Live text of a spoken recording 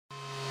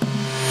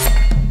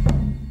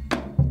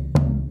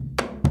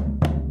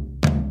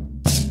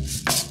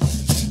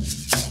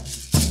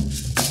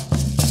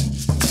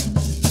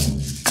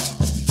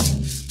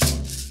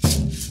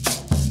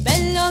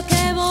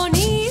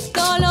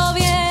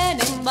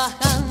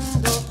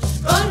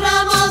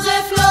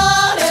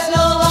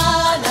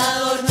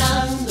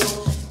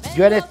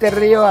Yo en este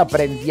río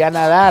aprendí a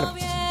nadar.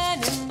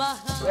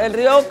 El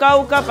río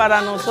Cauca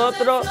para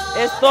nosotros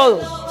es todo.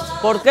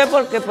 ¿Por qué?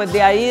 Porque pues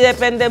de ahí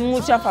dependen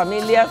muchas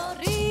familias.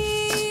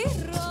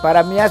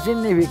 Para mí ha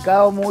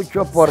significado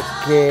mucho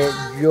porque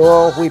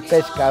yo fui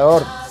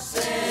pescador.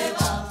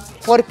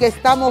 Porque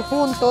estamos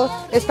juntos,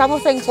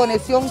 estamos en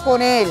conexión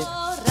con él.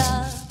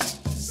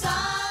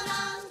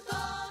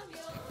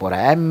 Por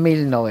allá en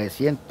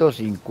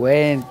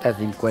 1950,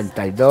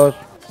 52,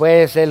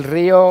 pues el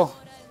río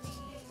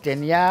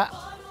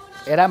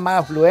era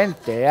más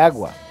afluente de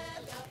agua.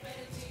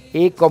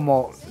 Y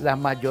como la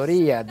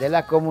mayoría de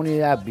la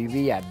comunidad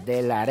vivía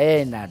de la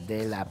arena,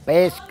 de la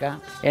pesca,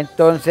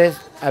 entonces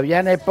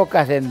habían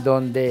épocas en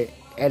donde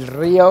el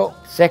río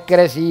se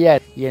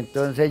crecía y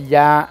entonces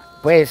ya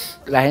pues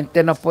la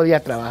gente no podía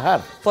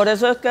trabajar. Por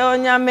eso es que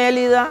doña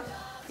Mélida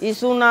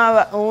hizo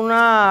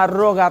una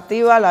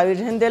rogativa a la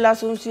Virgen de la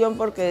Asunción,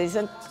 porque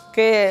dicen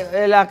que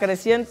la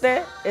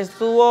creciente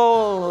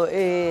llegó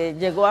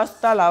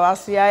hasta la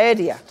base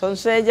aérea.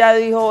 Entonces ella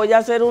dijo, voy a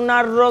hacer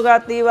una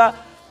rogativa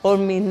por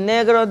mis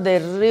negros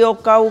del río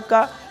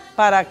Cauca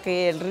para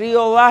que el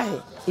río baje.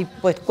 Y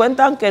pues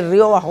cuentan que el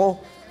río bajó.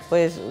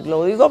 Pues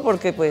lo digo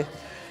porque pues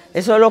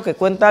eso es lo que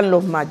cuentan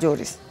los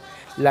mayores.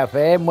 La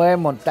fe mueve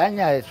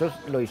montaña, eso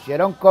lo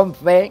hicieron con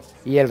fe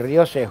y el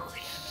río se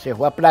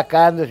fue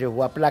aplacando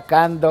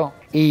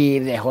y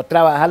dejó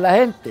trabajar la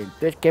gente.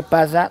 Entonces, ¿qué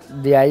pasa?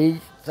 De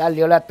ahí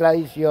salió la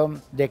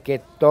tradición de que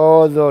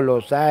todos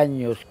los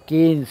años,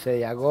 15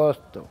 de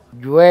agosto,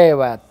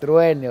 llueva,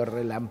 truene o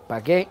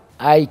relampaguee,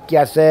 hay que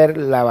hacer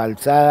la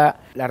balsada,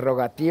 las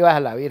rogativas a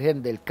la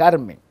Virgen del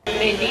Carmen.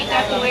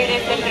 Bendita tú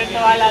eres entre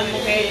todas las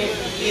mujeres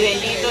y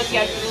bendito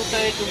sea el fruto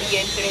de tu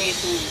vientre,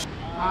 Jesús.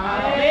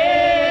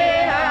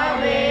 Amén,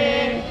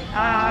 amén,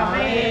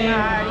 amén,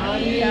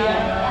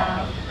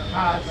 María.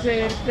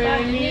 Hacer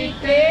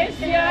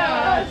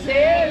penitencia,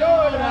 hacer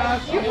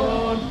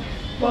oración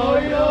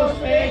por los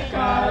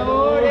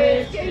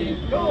pecadores que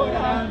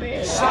imploran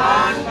de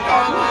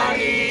Santa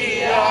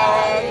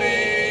María.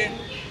 Amén.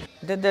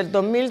 Desde el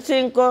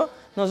 2005,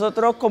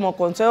 nosotros como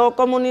Consejo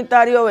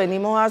Comunitario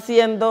venimos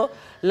haciendo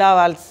la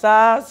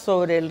balsada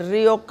sobre el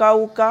río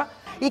Cauca.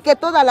 Y que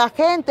toda la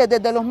gente,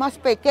 desde los más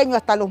pequeños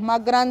hasta los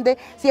más grandes,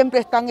 siempre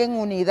están en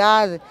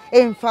unidad,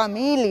 en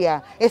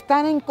familia,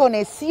 están en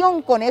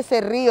conexión con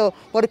ese río,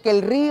 porque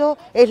el río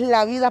es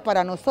la vida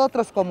para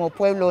nosotros como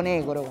pueblo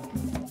negro.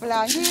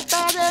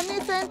 Playita de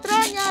mis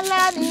entrañas,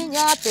 la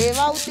niña te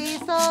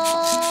bautizó,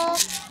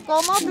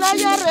 como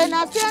Playa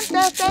Renaciente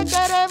te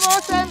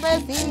queremos en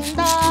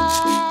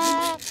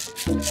vecindad.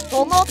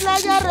 Como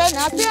Playa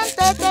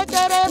Renaciente te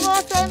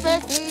queremos en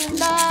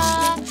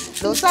vecindad.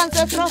 Los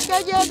ancestros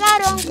que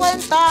llegaron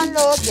cuentan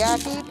lo que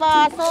aquí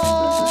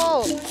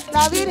pasó.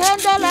 La Virgen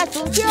de la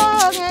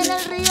Asunción en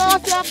el río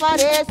se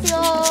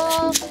apareció.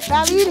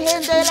 La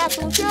Virgen de la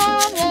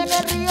Asunción en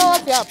el río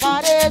se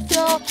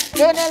apareció.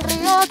 En el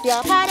río se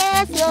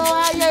apareció,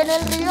 ahí en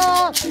el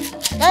río.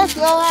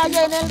 Ahí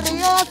en el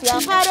río se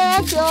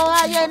apareció,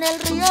 ahí en el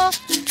río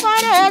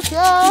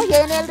apareció. Y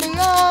en el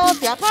río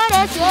se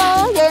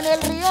apareció, y en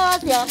el río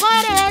se apareció.